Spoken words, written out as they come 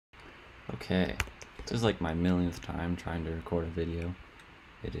Okay, this is like my millionth time trying to record a video.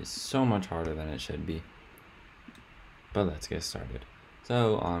 It is so much harder than it should be. But let's get started.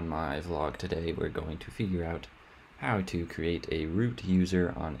 So on my vlog today, we're going to figure out how to create a root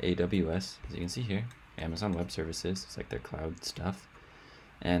user on AWS, as you can see here, Amazon Web Services, it's like their cloud stuff,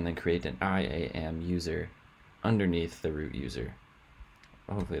 and then create an IAM user underneath the root user.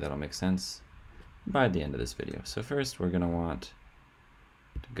 Hopefully that'll make sense by the end of this video. So first we're going to want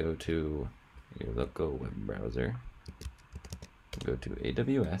to go to your local web browser, go to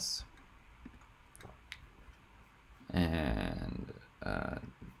AWS, and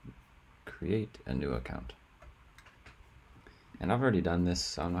create a new account. And I've already done this,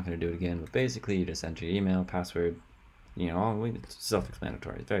 so I'm not going to do it again, but basically you just enter your email, password, it's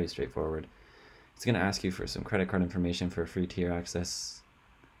self-explanatory, it's very straightforward. It's going to ask you for some credit card information for free tier access,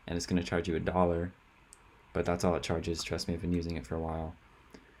 and it's going to charge you $1, but that's all it charges. Trust me, I've been using it for a while.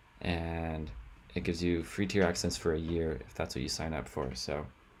 And it gives you free tier access for a year if that's what you sign up for. So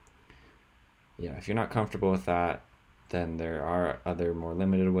yeah, if you're not comfortable with that, then there are other more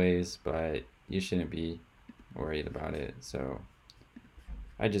limited ways, but you shouldn't be worried about it. So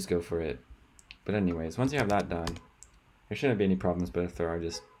I just go for it. But anyways, once you have that done, there shouldn't be any problems, but if there are,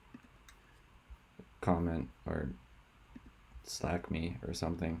 just comment or Slack me or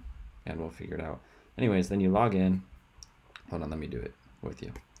something and we'll figure it out. Anyways, then you log in. Hold on, let me do it with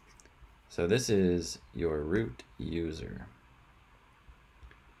you. So this is your root user.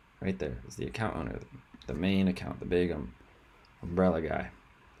 Right there is the account owner, the main account, the big umbrella guy.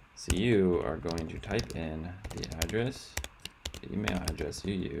 So you are going to type in the address, the email address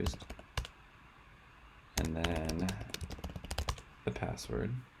you used, and then the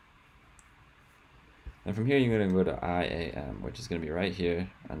password. And from here you're going to go to IAM, which is going to be right here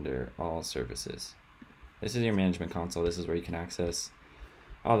under all services. This is your management console. This is where you can access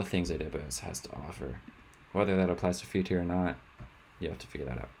all the things AWS has to offer. Whether that applies to free tier or not, you have to figure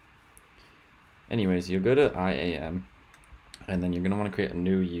that out. Anyways, you go to IAM, and then you're going to want to create a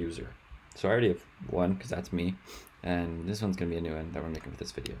new user. So I already have one, because that's me, and this one's going to be a new one that we're making for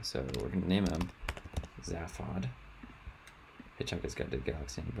this video. So we're going to name him Zaphod. Hitchhiker's Guide to the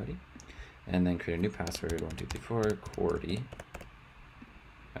Galaxy, anybody? And then create a new password, 1234 QWERTY.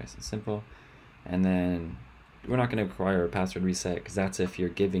 Nice and simple. And then we're not going to require a password reset, because that's if you're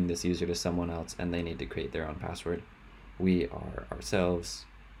giving this user to someone else and they need to create their own password. We are ourselves,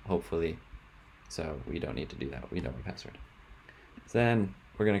 hopefully, so we don't need to do that. We know our password. So then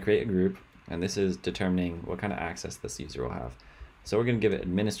we're going to create a group, and this is determining what kind of access this user will have. So we're going to give it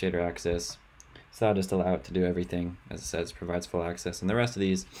administrator access, so that'll just allow it to do everything. As it says, provides full access, and the rest of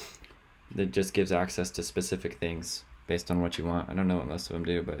these, that just gives access to specific things based on what you want. I don't know what most of them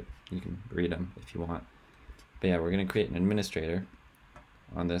do, but you can read them if you want. But yeah, we're going to create an administrator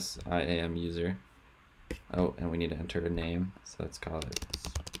on this IAM user. Oh, and we need to enter a name, so let's call it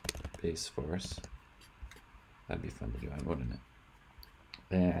Space Force. That'd be fun to do, wouldn't it?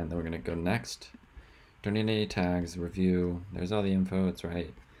 And then we're going to go next. Don't need any tags, review. There's all the info, it's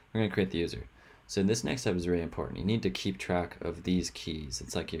right. We're going to create the user. So this next step is really important. You need to keep track of these keys.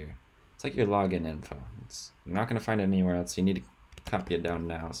 It's like your login info. You're not going to find it anywhere else. You need to copy it down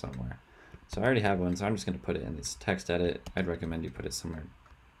now somewhere. So I already have one, so I'm just going to put it in this text edit. I'd recommend you put it somewhere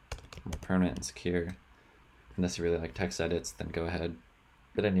more permanent and secure. Unless you really like text edits, then go ahead.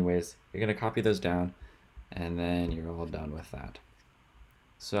 But anyways, you're going to copy those down, and then you're all done with that.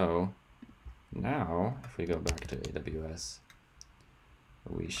 So now, if we go back to AWS,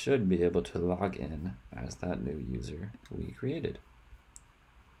 we should be able to log in as that new user we created.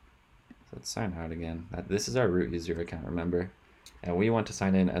 So let's sign out again. This is our root user account, remember? And we want to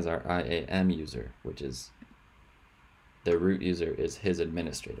sign in as our IAM user, which is the root user is his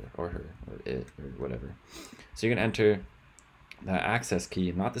administrator, or her, or it, or whatever. So you're going to enter the access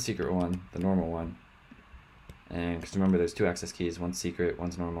key, not the secret one, the normal one. And because remember, there's two access keys, one's secret,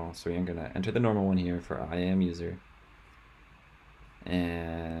 one's normal. So you're going to enter the normal one here for IAM user.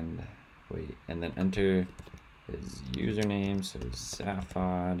 And wait, and then enter his username, so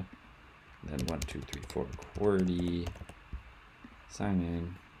Zaphod, then 1234 QWERTY. Sign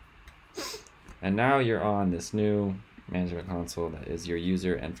in, and now you're on this new management console that is your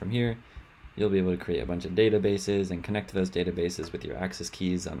user, and from here you'll be able to create a bunch of databases and connect to those databases with your access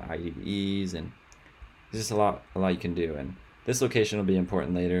keys on IDEs, and there's just a lot you can do. And this location will be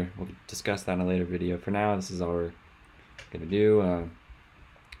important later. We'll discuss that in a later video. For now, this is all we're gonna do.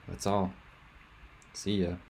 That's all. See ya.